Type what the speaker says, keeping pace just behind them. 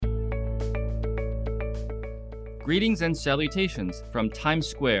Greetings and salutations from Times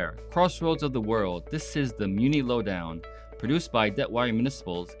Square, crossroads of the world. This is the Muni Lowdown, produced by Debtwire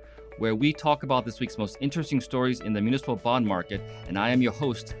Municipals, where we talk about this week's most interesting stories in the municipal bond market, and I am your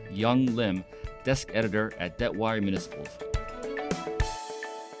host, Yong Lim, desk editor at Debtwire Municipals.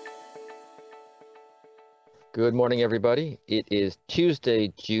 Good morning, everybody. It is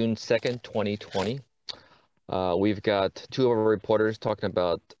Tuesday, June 2nd, 2020. We've got two of our reporters talking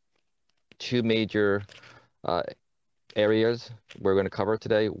about two major areas we're going to cover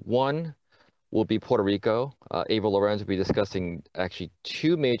today. One will be Puerto Rico. Eva Llorens will be discussing actually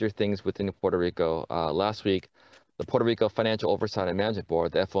two major things within Puerto Rico. Last week, the Puerto Rico Financial Oversight and Management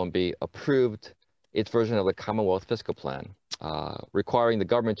Board, the FOMB, approved its version of the Commonwealth Fiscal Plan, requiring the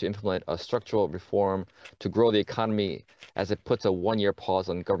government to implement a structural reform to grow the economy as it puts a one-year pause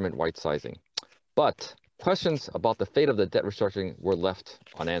on government right-sizing. But questions about the fate of the debt restructuring were left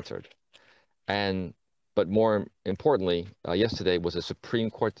unanswered. But more importantly, yesterday was a Supreme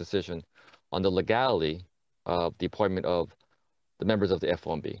Court decision on the legality of the appointment of the members of the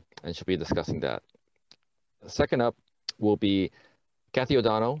FOMB, and she'll be discussing that. Second up will be Kathie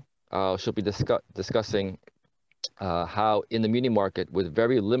O'Donnell. She'll be discussing how in the muni market with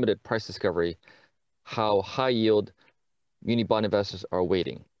very limited price discovery, how high yield muni bond investors are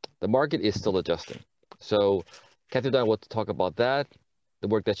waiting. The market is still adjusting. So Kathie O'Donnell will talk about that, the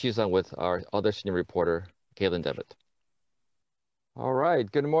work that she's done with our other senior reporter, Kaylin Devitt. All right.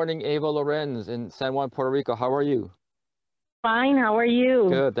 Good morning, Eva Llorens in San Juan, Puerto Rico. How are you? Fine. How are you?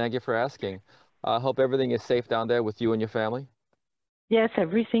 Good. Thank you for asking. I hope everything is safe down there with you and your family. Yes,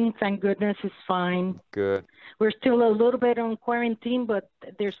 everything, thank goodness, is fine. Good. We're still a little bit on quarantine, but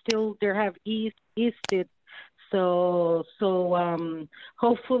they have eased it. So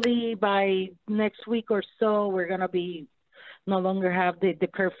hopefully by next week or so, we're going to be no longer have the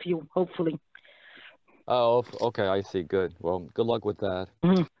curfew, hopefully. Oh, okay. I see. Good. Well, good luck with that.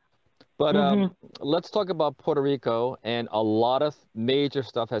 Mm-hmm. But let's talk about Puerto Rico, and a lot of major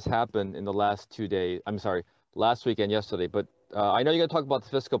stuff has happened in the last 2 days. I'm sorry, last week and yesterday. But I know you're going to talk about the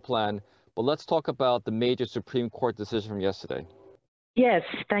fiscal plan, but let's talk about the major Supreme Court decision from yesterday. Yes,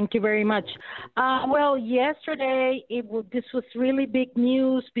 thank you very much. Well, yesterday, this was really big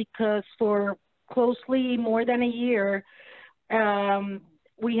news because for closely more than a year,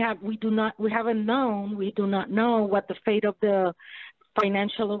 we do not know what the fate of the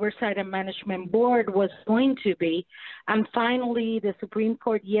Financial Oversight and Management Board was going to be. And finally, the Supreme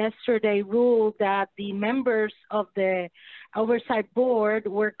Court yesterday ruled that the members of the Oversight Board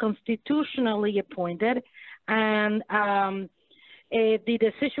were constitutionally appointed, and the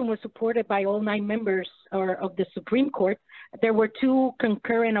decision was supported by all 9 members of the Supreme Court. There were 2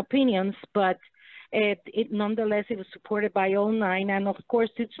 concurrent opinions, but nonetheless, it was supported by all 9. And of course,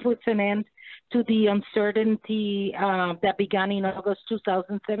 it puts an end to the uncertainty that began in August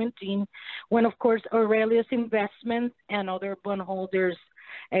 2017, when, of course, Aurelius Investments and other bondholders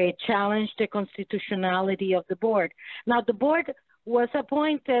challenged the constitutionality of the board. Now, the board was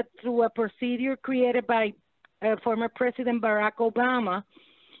appointed through a procedure created by former President Barack Obama,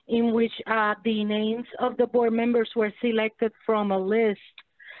 in which the names of the board members were selected from a list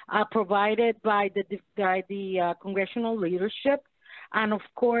provided by the congressional leadership. And of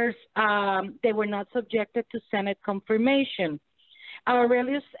course, they were not subjected to Senate confirmation.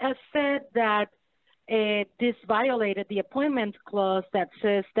 Aurelius has said that this violated the appointment clause that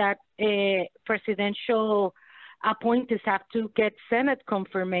says that presidential appointees have to get Senate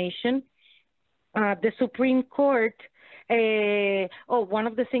confirmation. The Supreme Court, one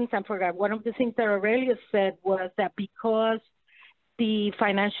of the things that Aurelius said was that because the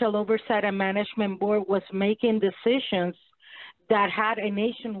Financial Oversight and Management Board was making decisions that had a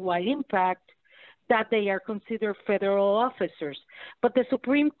nationwide impact, that they are considered federal officers. But the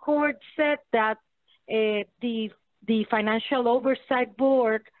Supreme Court said that the Financial Oversight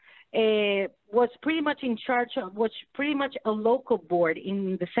Board was pretty much a local board,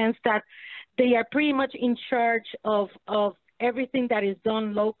 in the sense that they are pretty much in charge of everything that is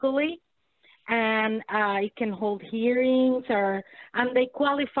done locally, and it can hold hearings, and they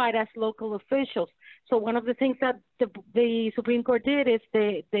qualified as local officials. So one of the things that the Supreme Court did is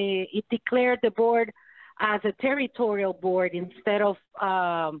it declared the board as a territorial board instead of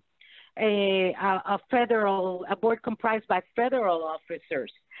a board comprised by federal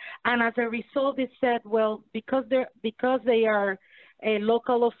officers. And as a result, it said, well, because they are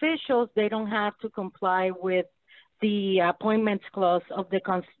local officials, they don't have to comply with the appointments clause of the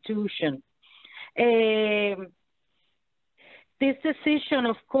Constitution. This decision,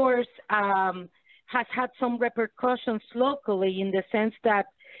 of course, has had some repercussions locally, in the sense that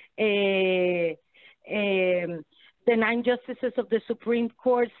the 9 justices of the Supreme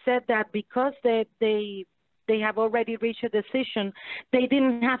Court said that because they have already reached a decision, they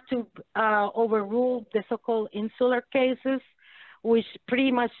didn't have to overrule the so-called insular cases, which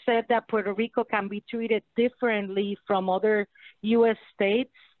pretty much said that Puerto Rico can be treated differently from other U.S.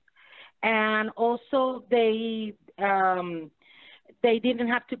 states. And also they didn't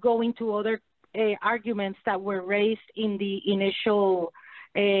have to go into other arguments that were raised in the initial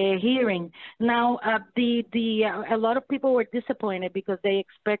hearing. Now, a lot of people were disappointed because they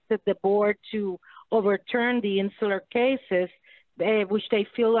expected the board to overturn the insular cases, which they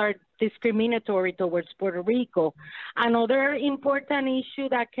feel are discriminatory towards Puerto Rico. Another important issue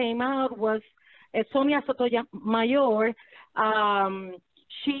that came out was Sonia Sotomayor.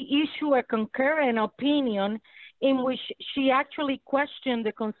 She issued a concurrent opinion in which she actually questioned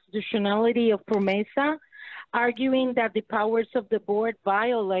the constitutionality of PROMESA, arguing that the powers of the board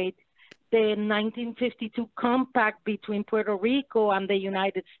violate the 1952 compact between Puerto Rico and the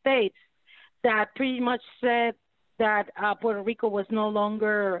United States that pretty much said that Puerto Rico was no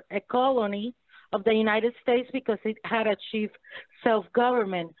longer a colony of the United States because it had achieved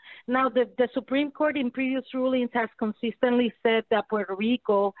self-government. Now, the Supreme Court in previous rulings has consistently said that Puerto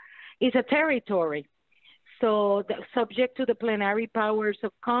Rico is a territory, so subject to the plenary powers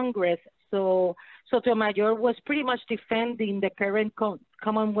of Congress. So Sotomayor was pretty much defending the current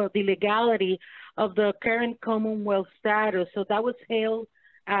Commonwealth, the legality of the current Commonwealth status. So that was hailed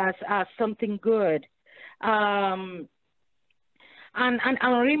as something good. And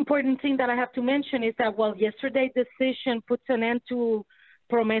another important thing that I have to mention is that while yesterday's decision puts an end to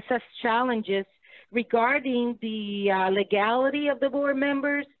PROMESA's challenges regarding the legality of the board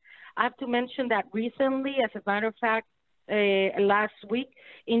members, I have to mention that recently, as a matter of fact, last week,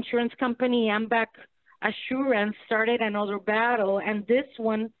 insurance company Ambac Assurance started another battle, and this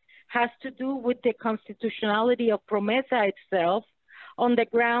one has to do with the constitutionality of PROMESA itself, on the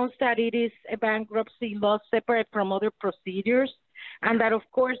grounds that it is a bankruptcy law separate from other procedures, and that, of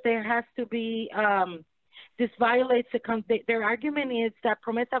course, there has to be, this violates their argument is that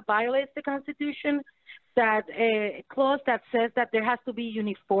PROMESA violates the Constitution, that a clause that says that there has to be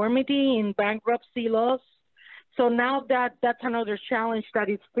uniformity in bankruptcy laws. So now that's another challenge that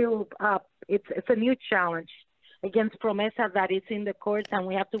is still up. It's a new challenge against PROMESA that is in the courts, and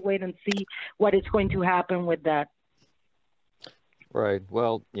we have to wait and see what is going to happen with that. Right.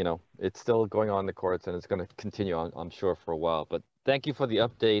 Well, you know, it's still going on in the courts, and it's going to continue on, I'm sure, for a while. But thank you for the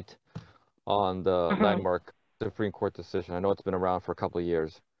update on the landmark Supreme Court decision. I know it's been around for a couple of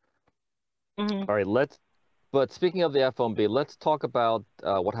years. All right, but speaking of the FOMB, let's talk about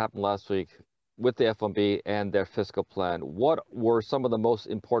what happened last week with the FOMB and their fiscal plan. What were some of the most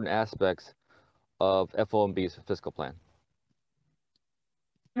important aspects of FOMB's fiscal plan?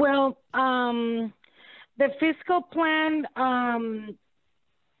 Well, the fiscal plan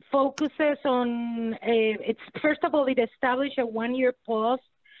focuses on, first of all, it established a one-year pause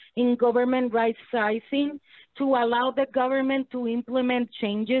in government right sizing to allow the government to implement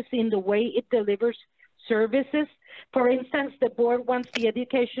changes in the way it delivers services. For instance, the board wants the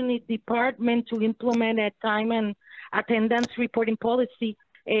education department to implement a time and attendance reporting policy,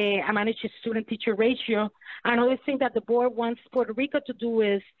 a managed student-teacher ratio. Another thing that the board wants Puerto Rico to do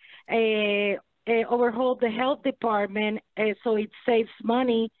is overhaul the health department so it saves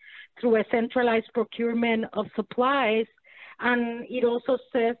money through a centralized procurement of supplies. And it also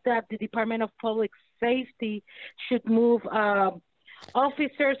says that the Department of Public Safety should move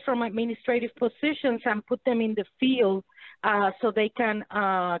officers from administrative positions and put them in the field so they can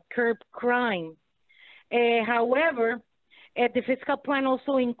curb crime. However, the fiscal plan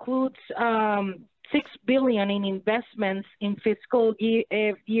also includes $6 billion in investments in fiscal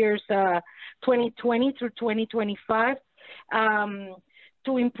years 2020 through 2025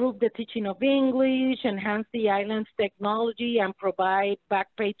 to improve the teaching of English, enhance the island's technology, and provide back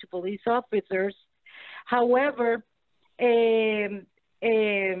pay to police officers. However,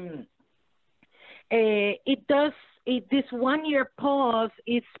 this one-year pause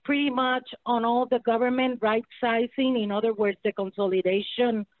is pretty much on all the government right sizing. In other words, the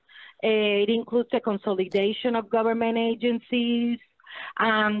consolidation. It includes the consolidation of government agencies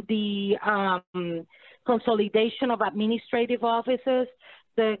and the consolidation of administrative offices.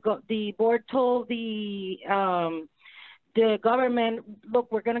 The board told the government,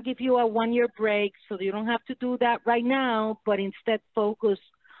 look, we're going to give you a one-year break so you don't have to do that right now, but instead focus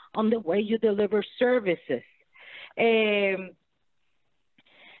on the way you deliver services.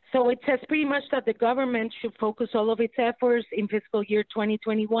 So it says pretty much that the government should focus all of its efforts in fiscal year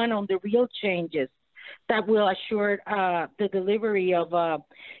 2021 on the real changes that will assure the delivery of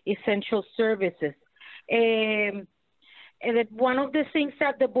essential services. And one of the things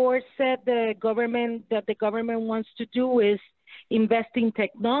that the board said the government wants to do is invest in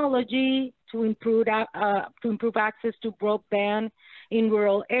technology to improve access to broadband in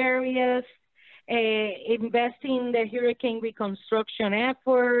rural areas, invest in the hurricane reconstruction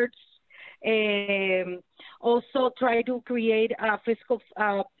efforts, also try to create a fiscal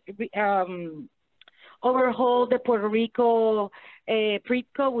overhaul the Puerto Rico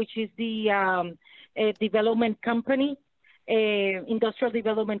PRITCO, which is the development company, industrial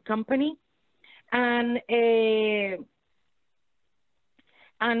development company, and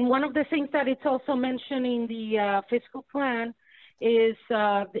one of the things that it's also mentioned in the fiscal plan is,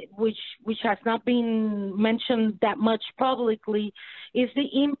 which has not been mentioned that much publicly, is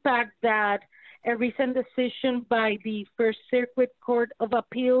the impact that a recent decision by the First Circuit Court of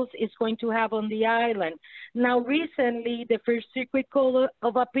Appeals is going to have on the island. Now, recently, the First Circuit Court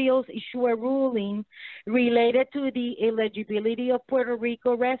of Appeals issued a ruling related to the eligibility of Puerto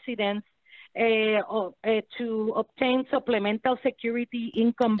Rico residents to obtain supplemental security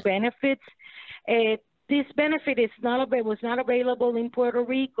income benefits. This benefit was not available in Puerto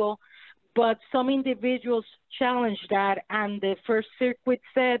Rico, but some individuals challenged that, and the First Circuit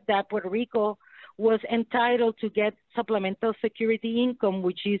said that Puerto Rico was entitled to get supplemental security income,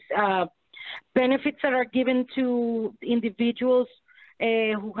 which is benefits that are given to individuals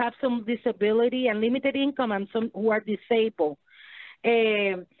who have some disability and limited income, and some who are disabled.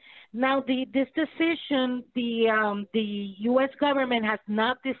 Now, this decision, the U.S. government has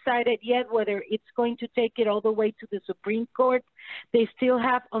not decided yet whether it's going to take it all the way to the Supreme Court. They still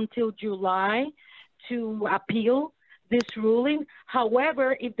have until July to appeal this ruling.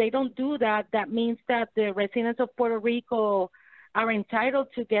 However, if they don't do that, that means that the residents of Puerto Rico are entitled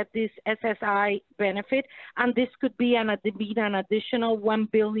to get this SSI benefit, and this could be an additional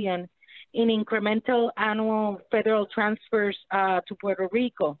 $1 billion in incremental annual federal transfers to Puerto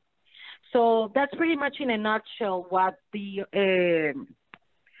Rico. So that's pretty much in a nutshell what the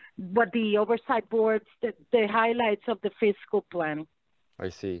oversight boards, the highlights of the fiscal plan. I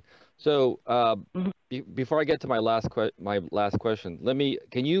see. So before I get to my last question,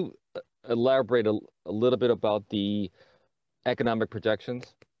 can you elaborate a little bit about the economic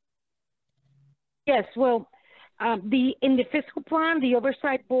projections? Yes. Well, in the fiscal plan, the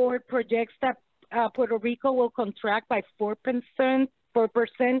oversight board projects that Puerto Rico will contract by 4%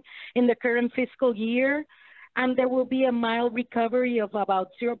 in the current fiscal year, and there will be a mild recovery of about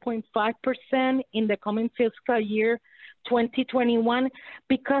 0.5% in the coming fiscal year 2021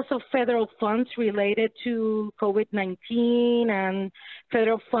 because of federal funds related to COVID-19 and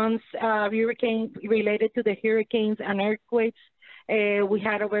federal funds related to the hurricanes and earthquakes we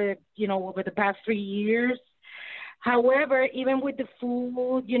had over the past 3 years. However, even with the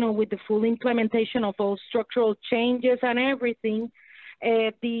full implementation of all structural changes and everything,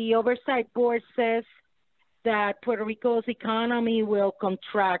 the oversight board says that Puerto Rico's economy will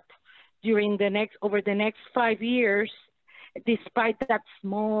contract over the next 5 years, despite that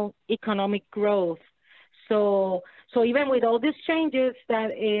small economic growth. So even with all these changes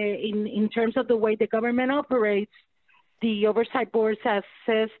that in terms of the way the government operates, the oversight board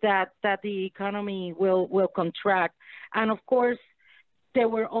says that the economy will contract. And of course, there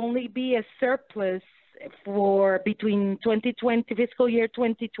will only be a surplus for between fiscal year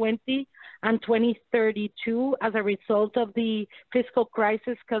 2020 and 2032 as a result of the fiscal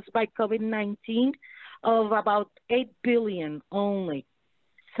crisis caused by COVID-19 of about $8 billion only.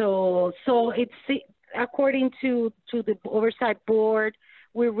 So it's, according to the oversight board,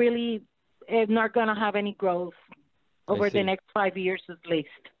 we're really not going to have any growth over the next 5 years at least.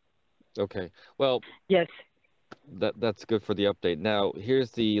 Okay. Well, yes. That's good for the update. Now,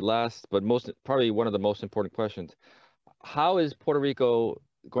 here's the last, but probably one of the most important questions. How is Puerto Rico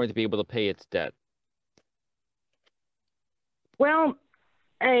going to be able to pay its debt? Well,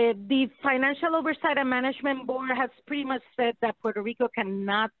 the Financial Oversight and Management Board has pretty much said that Puerto Rico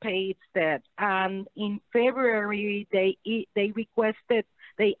cannot pay its debt. And in February, they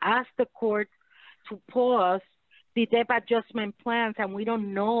asked the court to pause the debt adjustment plans, and we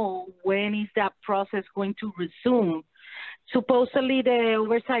don't know when is that process going to resume. Supposedly, the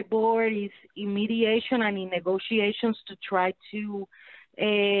Oversight Board is in mediation and in negotiations to try to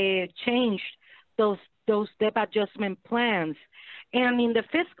change those debt adjustment plans. And in the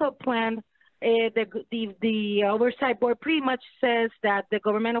fiscal plan, the Oversight Board pretty much says that the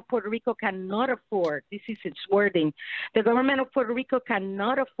government of Puerto Rico cannot afford, this is its wording, the government of Puerto Rico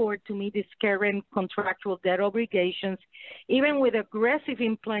cannot afford to meet its current contractual debt obligations, even with aggressive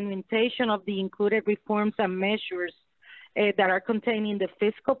implementation of the included reforms and measures that are contained in the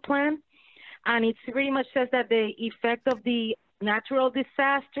fiscal plan. and it pretty much says that the effect of the natural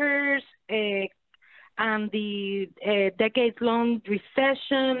disasters and the decades-long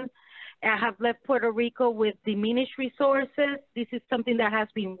recession have left Puerto Rico with diminished resources. This is something that has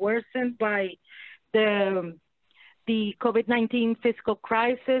been worsened by the COVID-19 fiscal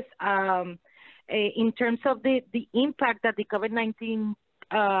crisis. In terms of the impact that the COVID-19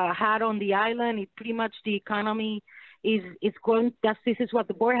 had on the island, it pretty much the economy is going. This is what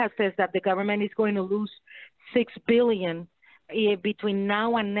the board has said, that the government is going to lose $6 billion between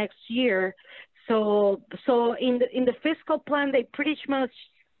now and next year. So in the fiscal plan, they pretty much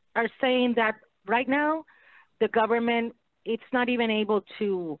are saying that right now the government, it's not even able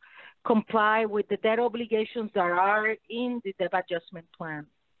to comply with the debt obligations that are in the debt adjustment plan.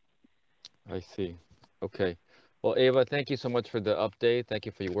 I see. Okay. Well, Eva, thank you so much for the update. Thank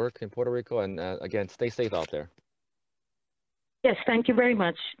you for your work in Puerto Rico. And again, stay safe out there. Yes, thank you very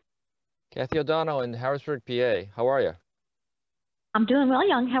much. Kathie O'Donnell in Harrisburg, PA. How are you? I'm doing well,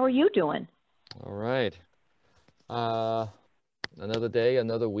 Young. How are you doing? All right. Another day,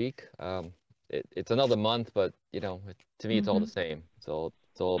 another week. It's another month, but to me, it's all the same. It's all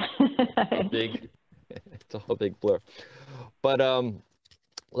a big, it's all a big blur. But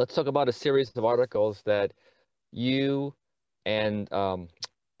let's talk about a series of articles that you and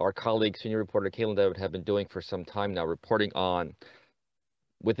our colleague, senior reporter Caitlin Devitt, have been doing for some time now, reporting on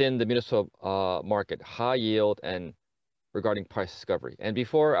within the municipal market, high yield and regarding price discovery. And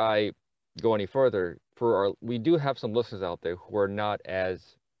before I go any further, we do have some listeners out there who are not as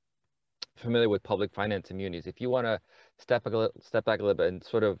familiar with public finance and munis. If you want to step back a little bit and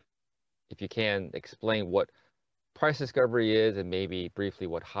sort of, if you can, explain what price discovery is and maybe briefly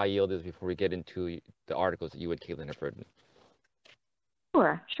what high yield is before we get into the articles that you and Caitlin have written.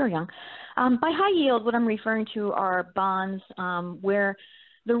 Sure, Young. By high yield, what I'm referring to are bonds where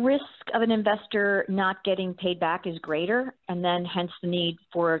the risk of an investor not getting paid back is greater, and then hence the need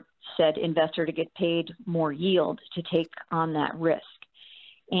for said investor to get paid more yield to take on that risk.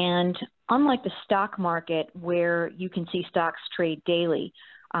 And unlike the stock market where you can see stocks trade daily,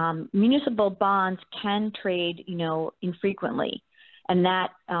 municipal bonds can trade, infrequently. And that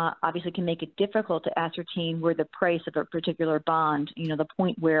obviously can make it difficult to ascertain where the price of a particular bond, the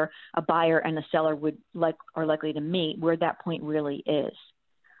point where a buyer and a seller are likely to meet, where that point really is.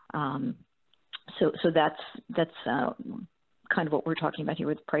 So that's kind of what we're talking about here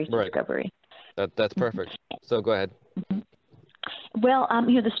with price discovery. That's perfect. So go ahead. Well,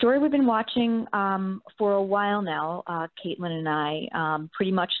 the story we've been watching for a while now, Caitlin and I,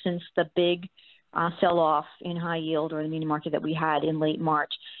 pretty much since the big sell-off in high yield or the muni market that we had in late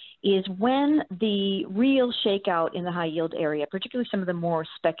March, is when the real shakeout in the high yield area, particularly some of the more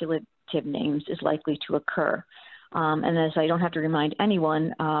speculative names, is likely to occur. And as I don't have to remind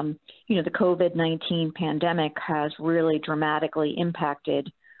anyone, the COVID-19 pandemic has really dramatically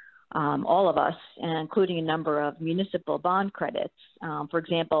impacted all of us, including a number of municipal bond credits. For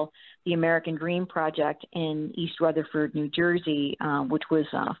example, the American Green Project in East Rutherford, New Jersey, which was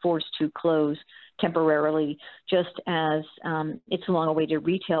forced to close temporarily just as its long-awaited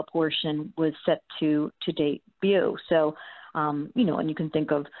retail portion was set to debut. So, and you can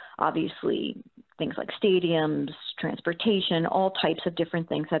think of, obviously, things like stadiums, transportation, all types of different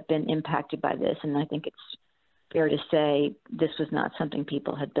things have been impacted by this. And I think it's fair to say this was not something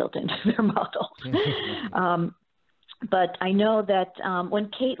people had built into their models. But I know that when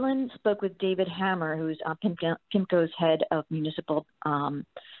Caitlin spoke with David Hammer, who's PIMCO's head of municipal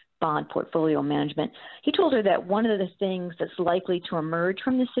bond portfolio management, he told her that one of the things that's likely to emerge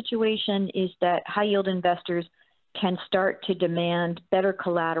from this situation is that high yield investors can start to demand better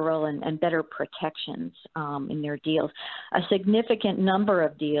collateral and better protections in their deals. A significant number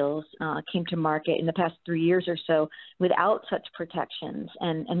of deals came to market in the past 3 years or so without such protections,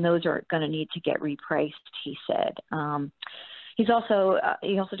 and those are going to need to get repriced, he said. He also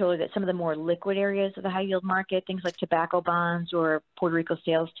told her that some of the more liquid areas of the high yield market, things like tobacco bonds or Puerto Rico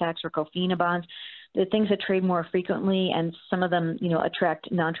sales tax or COFINA bonds, the things that trade more frequently, and some of them, attract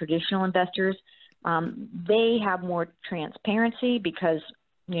non-traditional investors. They have more transparency because,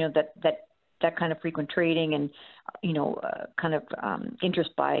 that kind of frequent trading and,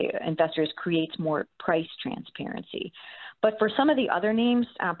 interest by investors creates more price transparency. But for some of the other names,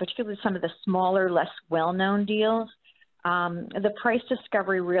 particularly some of the smaller, less well-known deals, the price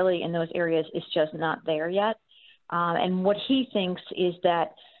discovery really in those areas is just not there yet. And what he thinks is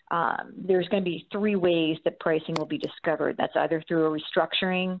that there's going to be three ways that pricing will be discovered. That's either through a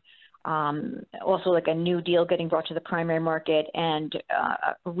restructuring, also like a new deal getting brought to the primary market, and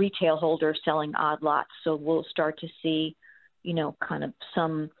a retail holder selling odd lots. So we'll start to see, kind of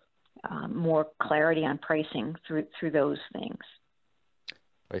some more clarity on pricing through those things.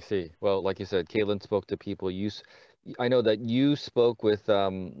 I see. Well, like you said, Caitlin spoke to people. I know that you spoke with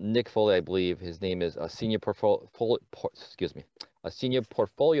Nick Foley, I believe his name is, a senior portfolio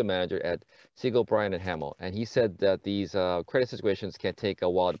manager at Siegel, Bryan and Hamill, and he said that these credit situations can take a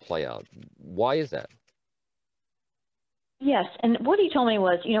while to play out. Why is that? Yes, and what he told me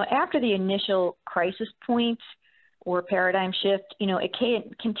was, after the initial crisis point or paradigm shift,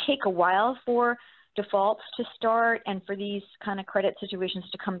 it can take a while for defaults to start and for these kind of credit situations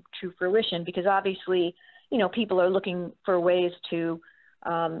to come to fruition, because obviously, people are looking for ways to,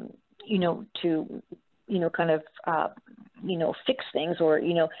 fix things, or,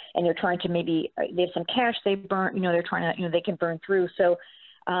 and they're trying to maybe, they have some cash they burn, they're trying to, they can burn through. So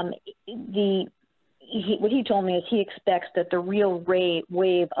what he told me is he expects that the real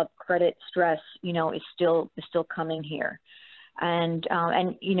wave of credit stress, is still coming here. And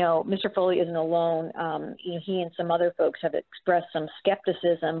Mr. Foley isn't alone. He and some other folks have expressed some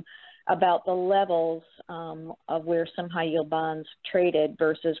skepticism about the levels of where some high yield bonds traded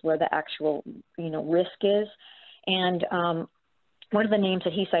versus where the actual, risk is. And one of the names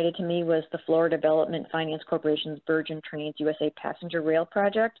that he cited to me was the Florida Development Finance Corporation's Virgin Trains USA Passenger Rail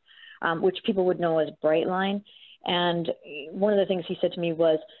Project, which people would know as Brightline. And one of the things he said to me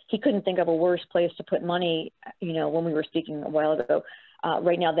was he couldn't think of a worse place to put money, when we were speaking a while ago,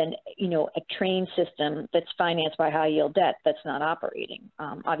 right now than, a train system that's financed by high yield debt that's not operating.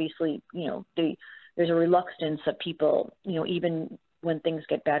 Obviously, there's a reluctance of people, even when things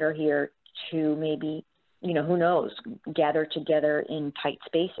get better here, to maybe, who knows, gather together in tight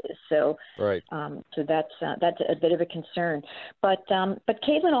spaces. So, right. So that's a bit of a concern. But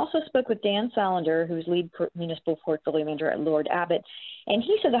Caitlin also spoke with Dan Salander, who's lead municipal portfolio manager at Lord Abbett, and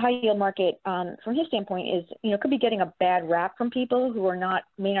he said the high yield market, from his standpoint, is could be getting a bad rap from people who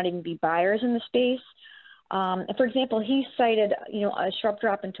may not even be buyers in the space. For example, he cited a sharp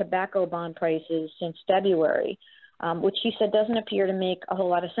drop in tobacco bond prices since February, which he said doesn't appear to make a whole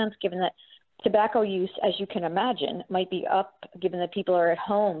lot of sense, given that tobacco use, as you can imagine, might be up given that people are at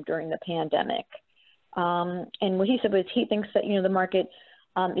home during the pandemic. And what he said was he thinks that, the market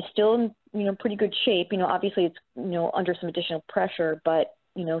is still in, pretty good shape. Obviously it's, under some additional pressure, but,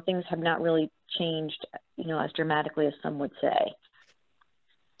 things have not really changed, as dramatically as some would say.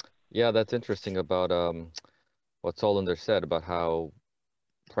 Yeah, that's interesting about what Solander said about how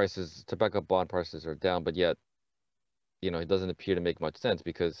tobacco bond prices are down, but yet, it doesn't appear to make much sense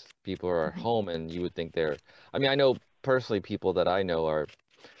because people are at home, and you would think I know personally people that I know are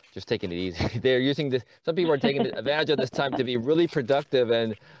just taking it easy. They're using this. Some people are taking advantage of this time to be really productive,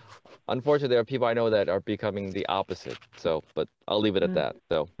 and unfortunately, there are people I know that are becoming the opposite. So, but I'll leave it at that.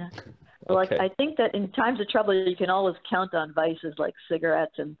 So, well, okay. I think that in times of trouble, you can always count on vices like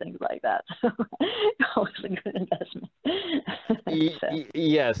cigarettes and things like that. So, always a good investment.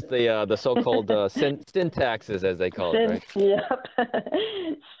 Yes, the so-called sin taxes, as they call it, right? Yep.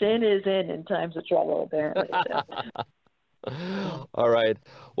 Sin is in times of trouble, apparently. So. All right.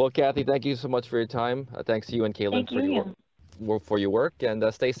 Well, Kathie, thank you so much for your time. Thanks to you and Caitlin for your work, and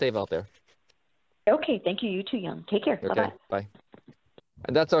stay safe out there. Okay. Thank you. You too, Young. Take care. Okay. Bye-bye. Bye.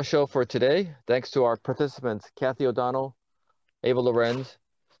 And that's our show for today. Thanks to our participants, Kathie O'Donnell, Eva Llorens,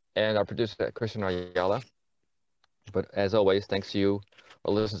 and our producer, Christian Ayala. But as always, thanks to you,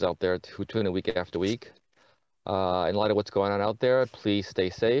 our listeners out there who tune in week after week. In light of what's going on out there, please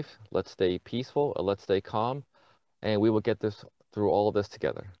stay safe. Let's stay peaceful. Let's stay calm. And we will get through all of this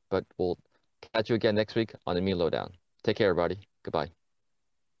together. But we'll catch you again next week on the Muni Lowdown. Take care, everybody. Goodbye.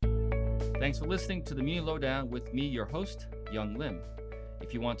 Thanks for listening to the Muni Lowdown with me, your host, Yong Lim.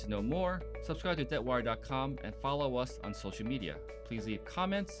 If you want to know more, subscribe to Debtwire.com and follow us on social media. Please leave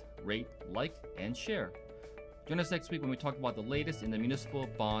comments, rate, like, and share. Join us next week when we talk about the latest in the municipal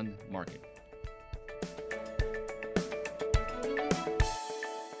bond market.